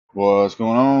What's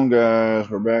going on, guys?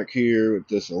 We're back here with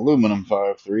this aluminum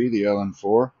 5.3, the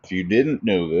LM4. If you didn't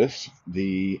know this,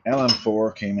 the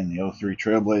LM4 came in the '03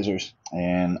 Trailblazers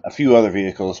and a few other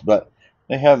vehicles, but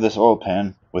they have this oil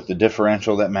pan with the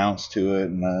differential that mounts to it,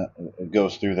 and it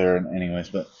goes through there anyways.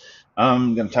 But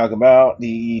I'm going to talk about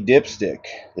the dipstick.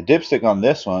 The dipstick on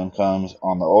this one comes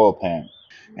on the oil pan,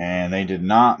 and they did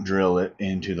not drill it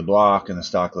into the block in the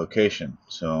stock location.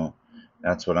 So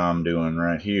that's what I'm doing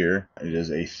right here. It is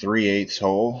a 3/8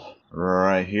 hole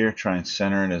right here. Try and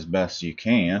center it as best you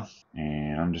can.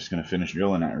 And I'm just going to finish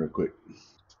drilling that real quick.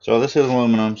 So this is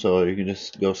aluminum, so you can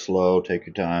just go slow, take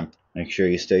your time. Make sure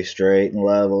you stay straight and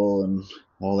level and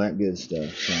all that good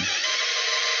stuff. So,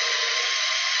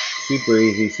 super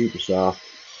easy, super soft.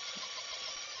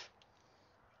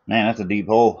 Man, that's a deep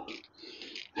hole.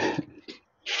 I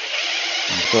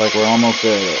feel like we're almost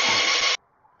there.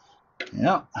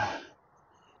 Yep.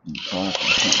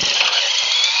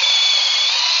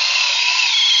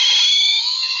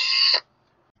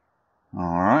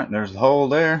 Alright, there's the hole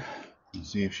there.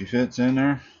 Let's see if she fits in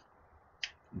there.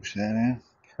 Push that in.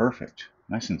 Perfect.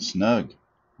 Nice and snug.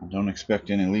 I don't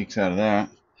expect any leaks out of that.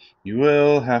 You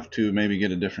will have to maybe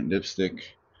get a different dipstick,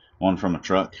 one from a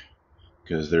truck,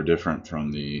 because they're different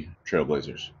from the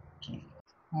Trailblazers. So.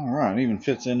 Alright, even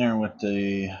fits in there with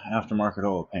the aftermarket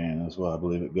oil pan as well. I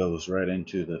believe it goes right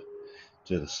into the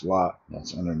slot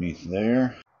that's underneath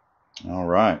there.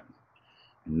 Alright.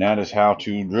 And that is how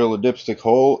to drill a dipstick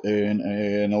hole in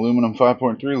an aluminum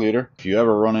 5.3 liter. If you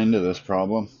ever run into this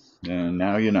problem, then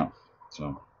now you know.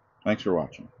 So, thanks for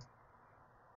watching.